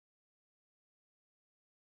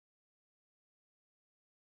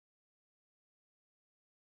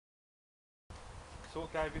So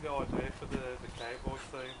what gave you the idea for the cowboy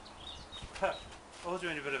theme? I was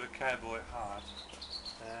doing a bit of a cowboy at heart,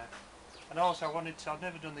 and also I'd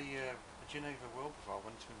never done the Geneva wheel before. I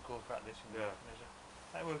wanted to incorporate this in there.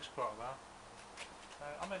 That works quite well.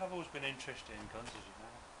 I mean, I've always been interested in guns, as you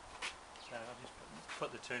know, so I just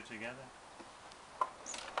put the two together.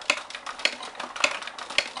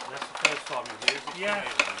 That's the first time you've used it. Yeah,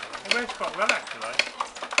 it works quite well actually.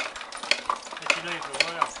 The Geneva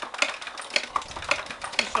wheel.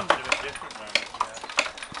 Just something a bit different now.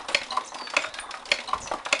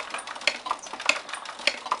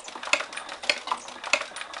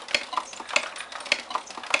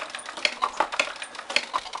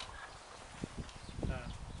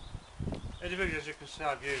 As you can see,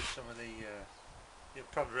 I've used some of the, you'll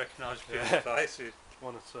probably recognise a few of the faces.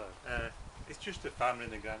 One or two. It's just the family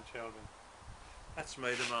and the grandchildren. That's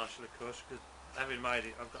me, the marshal, of course, because having made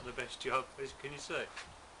it, I've got the best job. Can you see?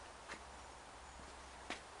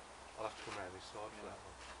 I'll have to come around this side for that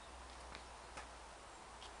one.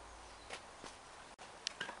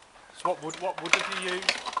 So what wood have you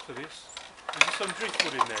used for this? Is there some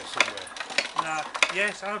driftwood in there somewhere? No,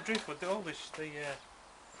 yes, I have driftwood. All this,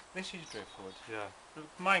 this is driftwood. Yeah. The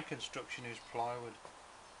main construction is plywood.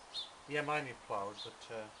 Yeah, mainly plywood, but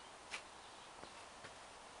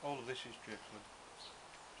all of this is driftwood.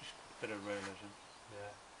 Just a bit of realism.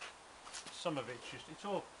 Yeah. Some of it's just, it's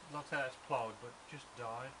all like that, it's plywood, but just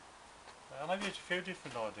dyed. And I've used a few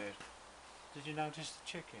different ideas. Did you notice the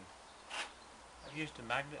chicken? I've used a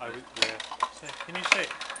magnet. Yeah. So, can you see?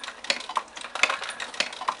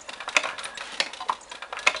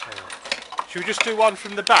 Should we just do one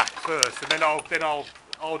from the back first, and then I'll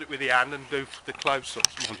hold it with the hand and do the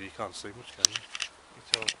close-ups. Mind you, you can't see much, can you?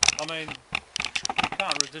 I mean, you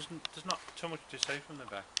can't. There's not too much to see from the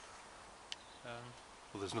back.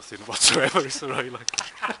 Well, there's nothing whatsoever, is there really?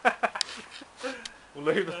 We'll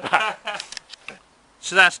leave the back.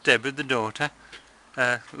 So that's Deborah, the daughter,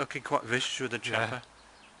 looking quite vicious with the chopper.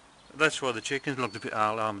 Yeah. That's why the chickens looked a bit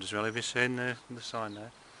alarmed as well. Have you seen the sign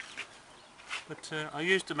there? But I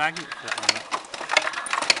used the magnet for that one.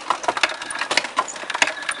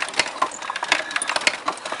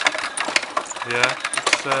 Yeah,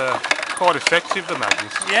 it's quite effective, the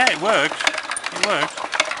magnets. Yeah, it works. It works.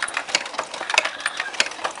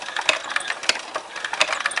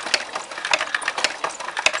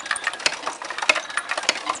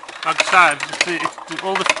 Like I say, it's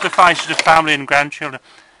all the faces of family and grandchildren.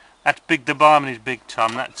 That's Big the Barman is Big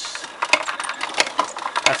Tom. That's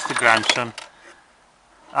the grandson.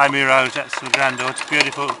 Amy Rose, that's the granddaughter.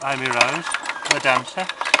 Beautiful Amy Rose, the dancer.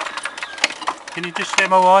 Can you just see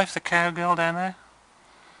my wife, the cowgirl down there?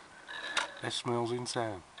 Best smells in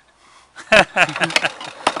town.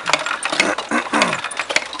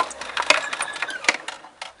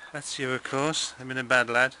 That's you, of course. I'm in a bad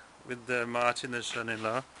lad with Martin, the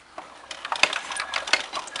son-in-law.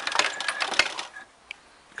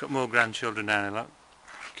 Got more grandchildren down here, look.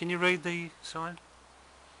 Can you read the sign?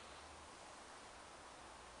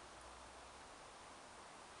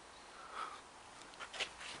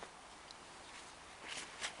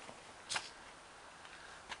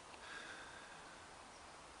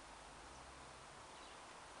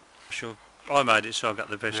 Sure. I made it, so I got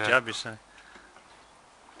the best job, you see. You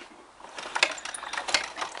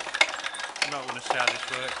might want to see how this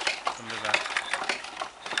works from the back.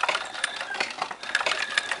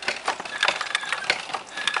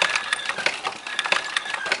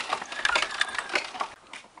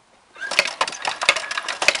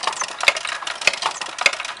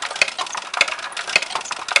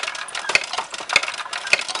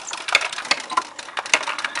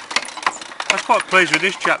 I was quite pleased with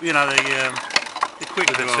this chap, you know, the quick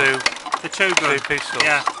with the two gun. Two pistols.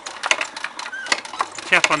 Yeah. The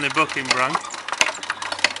chap on the booking brunk.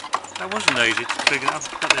 That wasn't easy to figure out.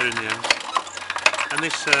 I've got there in the end. And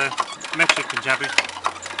this Mexican chap is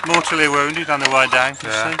mortally wounded on the way down,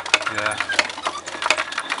 you see? Yeah.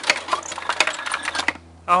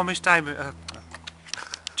 Oh, Miss David,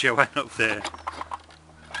 Joanne up there.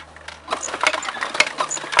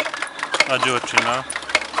 I do it, you know.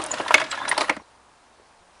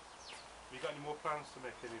 Plans to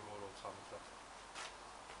make any more Automata?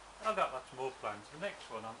 I've got lots more plans. The next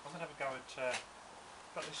one, I'm going to have a go at,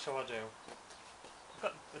 got this idea. I've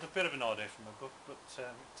got a bit of an idea from a book, but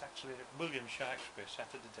it's actually William Shakespeare sat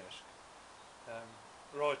at the desk,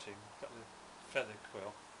 writing, got the feather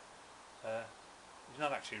quill. He's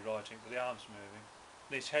not actually writing, but the arm's moving,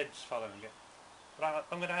 and his head's following it. But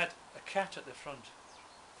I'm going to add a cat at the front,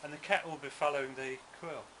 and the cat will be following the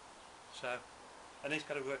quill. So. And he's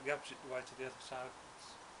got to work the opposite way to the other side.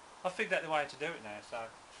 I figured out the way to do it now, so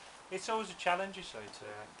It's always a challenge, you see,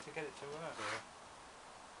 to get it to work.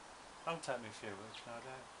 It'll take me a few weeks, no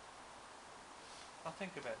doubt. I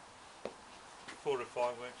think about 4 or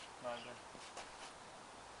 5 weeks, no doubt.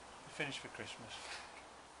 We're finished for Christmas.